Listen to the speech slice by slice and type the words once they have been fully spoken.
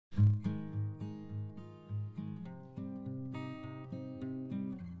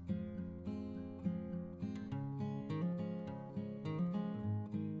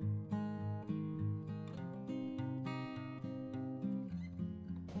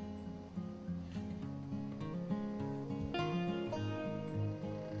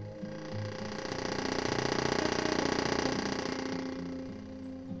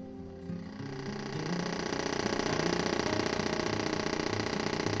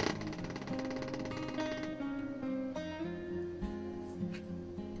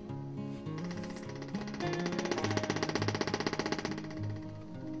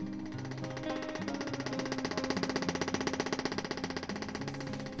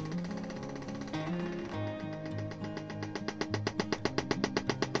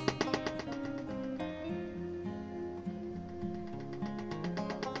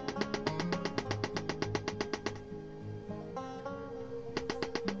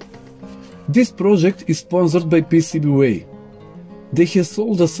This project is sponsored by PCBWay. They have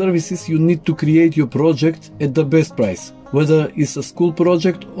sold the services you need to create your project at the best price, whether it's a school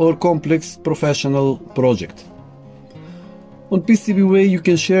project or complex professional project. On PCBWay you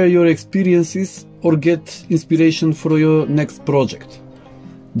can share your experiences or get inspiration for your next project.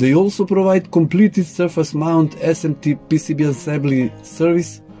 They also provide completed surface mount SMT PCB assembly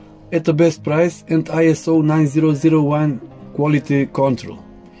service at the best price and ISO 9001 quality control.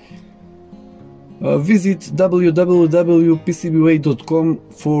 Visit www.pcbway.com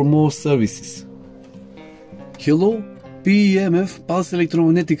for more services. Hello, PEMF Pulse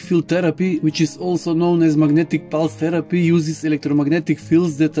Electromagnetic Field Therapy, which is also known as Magnetic Pulse Therapy, uses electromagnetic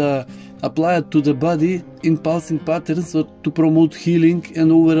fields that are applied to the body in pulsing patterns to promote healing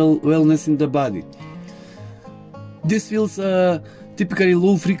and overall wellness in the body. These fields are typically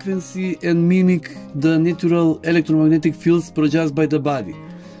low frequency and mimic the natural electromagnetic fields produced by the body.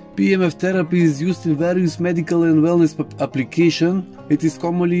 PEMF therapy is used in various medical and wellness applications. It is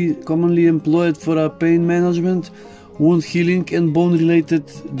commonly employed for pain management, wound healing and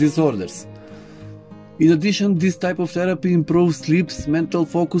bone-related disorders. In addition, this type of therapy improves sleep, mental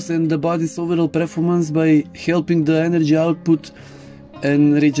focus and the body's overall performance by helping the energy output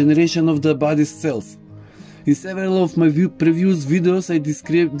and regeneration of the body's cells. In several of my previous videos I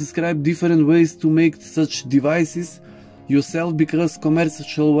describe different ways to make such devices yourself because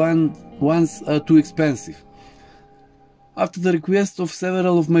commercial ones are too expensive. After the request of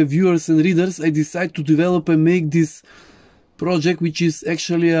several of my viewers and readers, I decided to develop and make this project, which is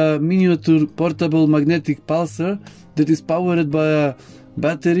actually a miniature portable magnetic pulsar that is powered by a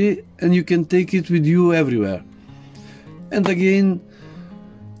battery and you can take it with you everywhere. And again,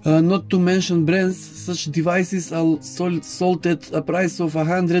 not to mention brands, such devices are sold at a price of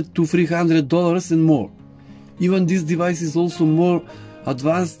 $100 to $300 and more. Even this device is also more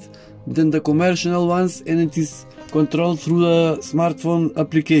advanced than the commercial ones and it is controlled through a smartphone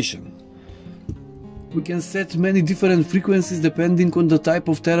application. We can set many different frequencies depending on the type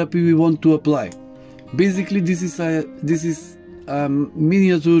of therapy we want to apply. Basically this is a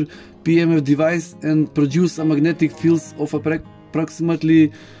miniature PEMF device and produce a magnetic fields of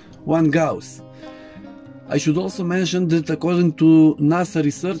approximately 1 Gauss. I should also mention that according to NASA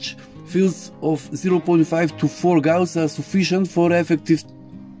research, fields of 0.5 to 4 Gauss are sufficient for effective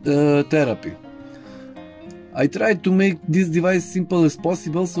therapy. I tried to make this device simple as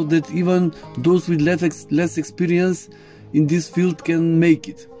possible so that even those with less experience in this field can make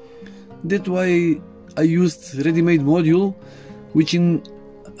it. That's why I used ready-made module, which in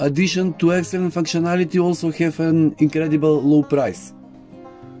addition to excellent functionality also have an incredible low price.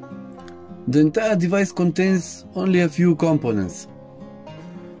 The entire device contains only a few components.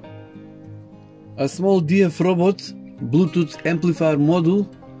 A small DF robot Bluetooth amplifier module,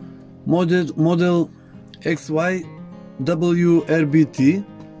 model XY-WRBT.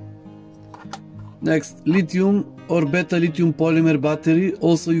 Next, lithium or beta lithium polymer battery.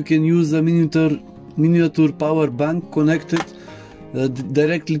 Also you can use a miniature power bank connected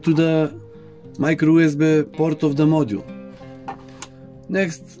directly to the micro USB port of the module.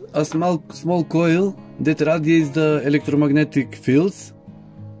 Next, a small coil that radiates the electromagnetic fields.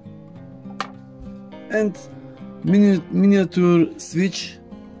 And miniature switch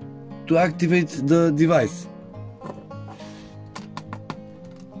to activate the device.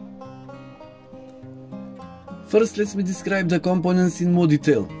 First, let me describe the components in more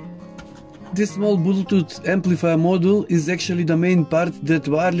detail. This small Bluetooth amplifier module is actually the main part that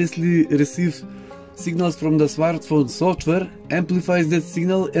wirelessly receives signals from the smartphone software, amplifies that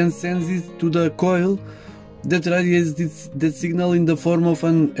signal and sends it to the coil that radiates that signal in the form of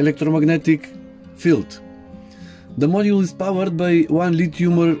an electromagnetic field. The module is powered by one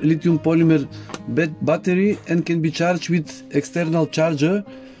lithium or lithium polymer battery and can be charged with external charger,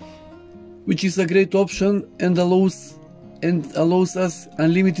 which is a great option and allows us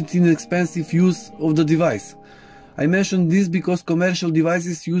unlimited inexpensive use of the device. I mention this because commercial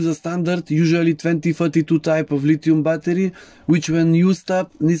devices use a standard, usually 2032 type of lithium battery, which when used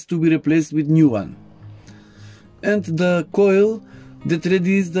up needs to be replaced with new one. And the coil that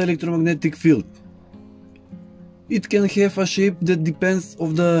radiates the electromagnetic field. It can have a shape that depends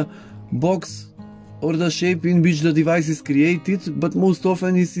on the box or the shape in which the device is created, but most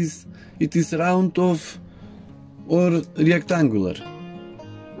often it is round or rectangular.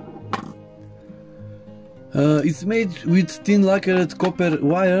 It's made with thin lacquered copper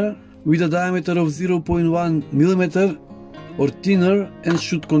wire with a diameter of 0.1 mm or thinner and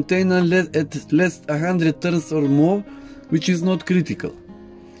should contain at least 100 turns or more, which is not critical.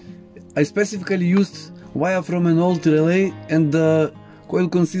 I specifically used wire from an old relay and the coil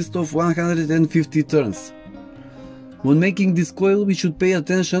consists of 150 turns. When making this coil, we should pay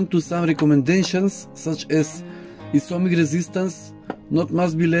attention to some recommendations, such as its ohmic resistance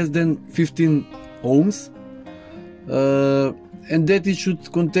must be less than 15 ohms, and that it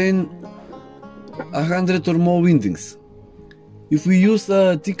should contain 100 or more windings. If we use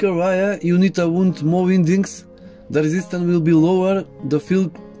a thicker wire unit and more windings, the resistance will be lower, the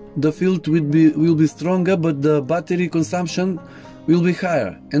field will be stronger, but the battery consumption will be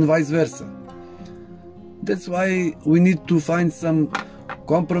higher, and vice versa. That's why we need to find some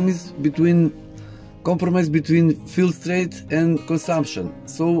compromise between field strength and consumption.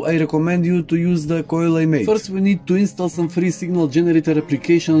 So I recommend you to use the coil I made. First, we need to install some free signal generator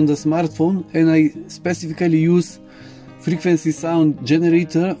application on the smartphone, and I specifically use frequency sound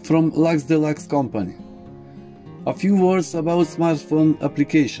generator from Lux Deluxe company. A few words about smartphone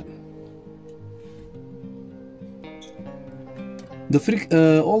application.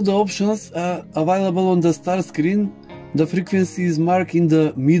 All the options are available on the start screen. The frequency is marked in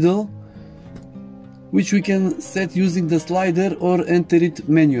the middle, which we can set using the slider or enter it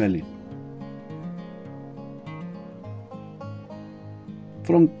manually.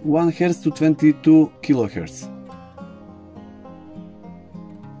 From 1 Hz to 22 kHz.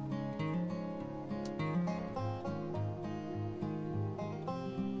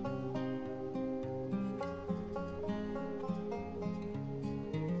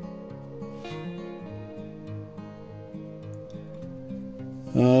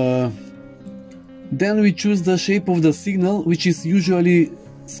 Then we choose the shape of the signal, which is usually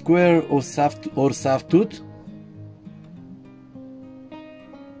square or soft tooth.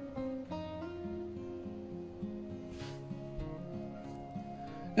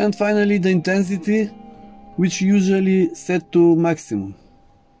 And finally the intensity, which usually set to maximum.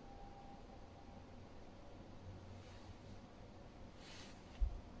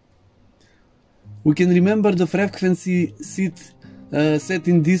 We can remember the frequency set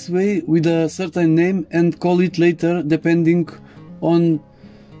in this way with a certain name and call it later depending on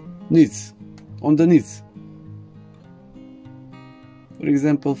the needs. For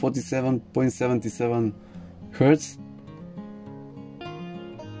example, 47.77 Hz.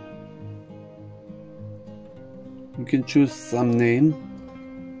 You can choose some name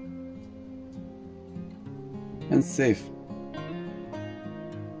and save.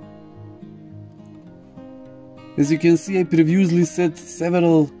 As you can see, I previously set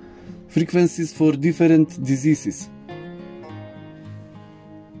several frequencies for different diseases.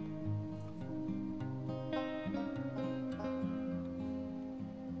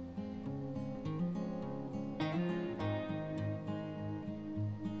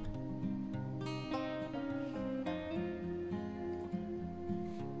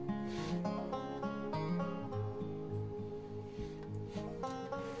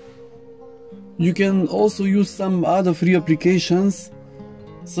 You can also use some other free applications,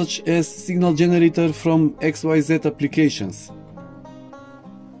 such as signal generator from XYZ applications.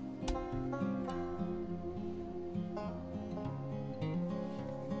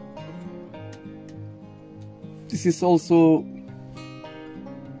 This is also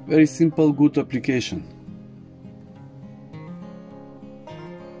very simple, good application.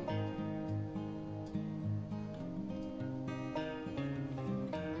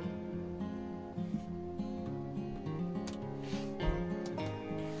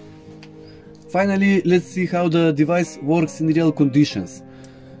 Finally, let's see how the device works in real conditions.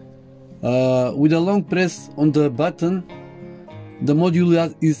 With a long press on the button, the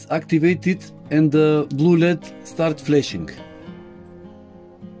module is activated and the blue LED starts flashing.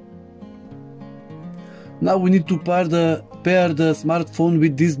 Now we need to pair the smartphone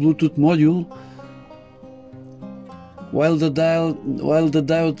with this Bluetooth module while the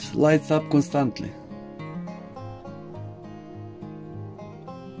diode lights up constantly.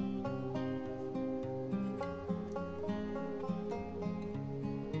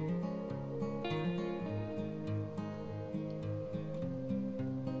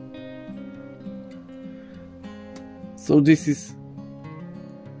 So this is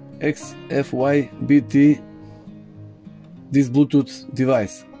XFYBT, this Bluetooth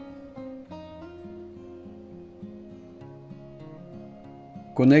device.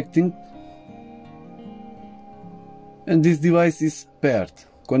 Connecting, and this device is paired,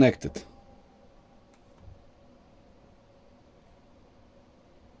 connected.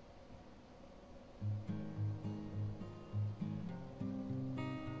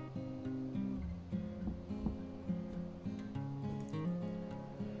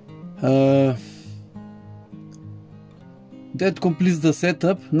 that completes the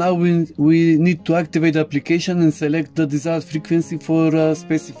setup. Now we need to activate the application and select the desired frequency for a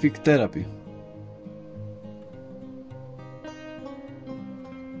specific therapy.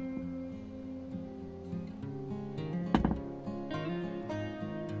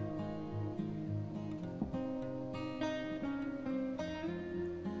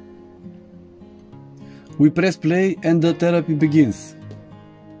 We press play and the therapy begins.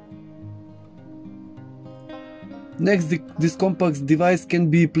 Next, this compact device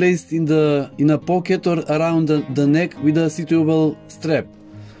can be placed in a pocket or around the neck with a suitable strap.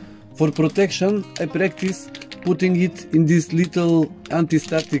 For protection, I practice putting it in this little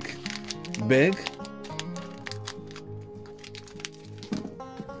anti-static bag.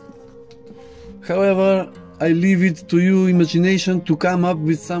 However, I leave it to your imagination to come up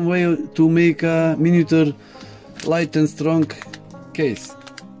with some way to make a miniature light and strong case.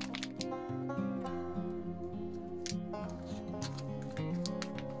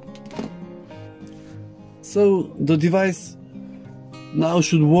 So the device now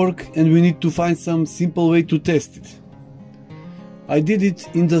should work, and we need to find some simple way to test it. I did it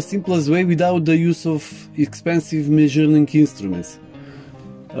in the simplest way without the use of expensive measuring instruments.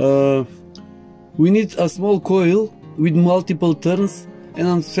 We need a small coil with multiple turns, and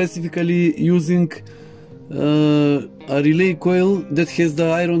I'm specifically using a relay coil that has the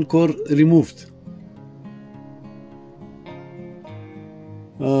iron core removed.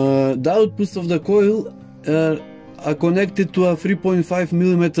 The outputs of the coil are connected to a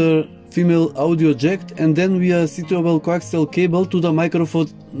 3.5mm female audio jack, and then we have a suitable coaxial cable to the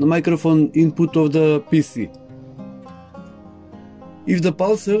microphone input of the PC. If the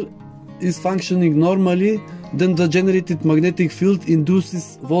pulser is functioning normally, then the generated magnetic field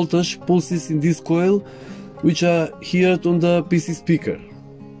induces voltage pulses in this coil, which are heard on the PC speaker.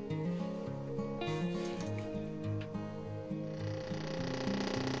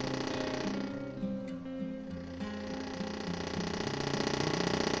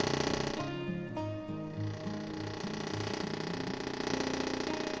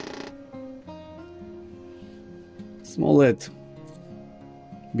 Small ad,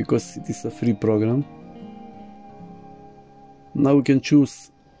 because it is a free program. Now we can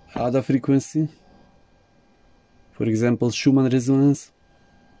choose other frequency, for example Schumann resonance.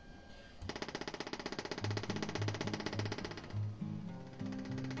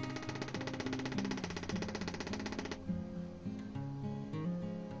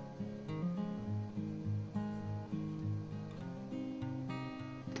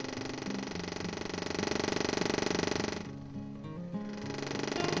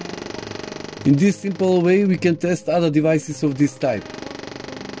 In this simple way we can test other devices of this type.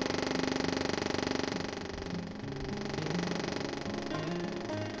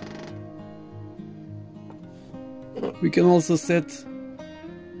 We can also set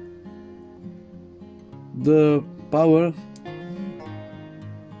the power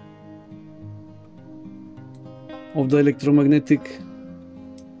of the electromagnetic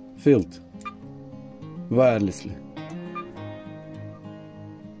field wirelessly.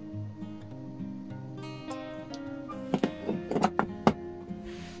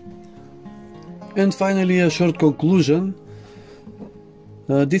 And finally, a short conclusion.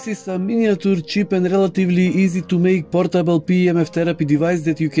 This is a miniature, cheap and relatively easy to make portable PEMF therapy device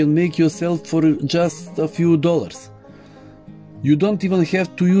that you can make yourself for just a few dollars. You don't even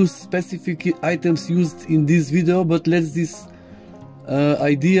have to use specific items used in this video, but let this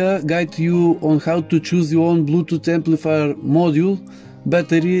idea guide you on how to choose your own Bluetooth amplifier module,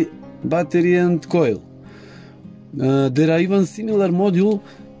 battery and coil. There are even similar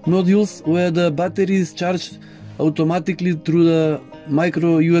modules where the battery is charged automatically through the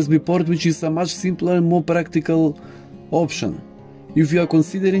micro USB port, which is a much simpler and more practical option. If you are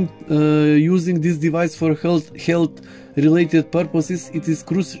considering using this device for health related purposes, it is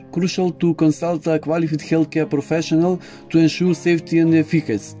crucial to consult a qualified healthcare professional to ensure safety and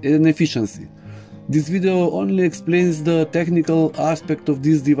efficiency. This video only explains the technical aspect of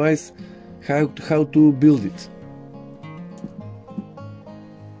this device, how to build it.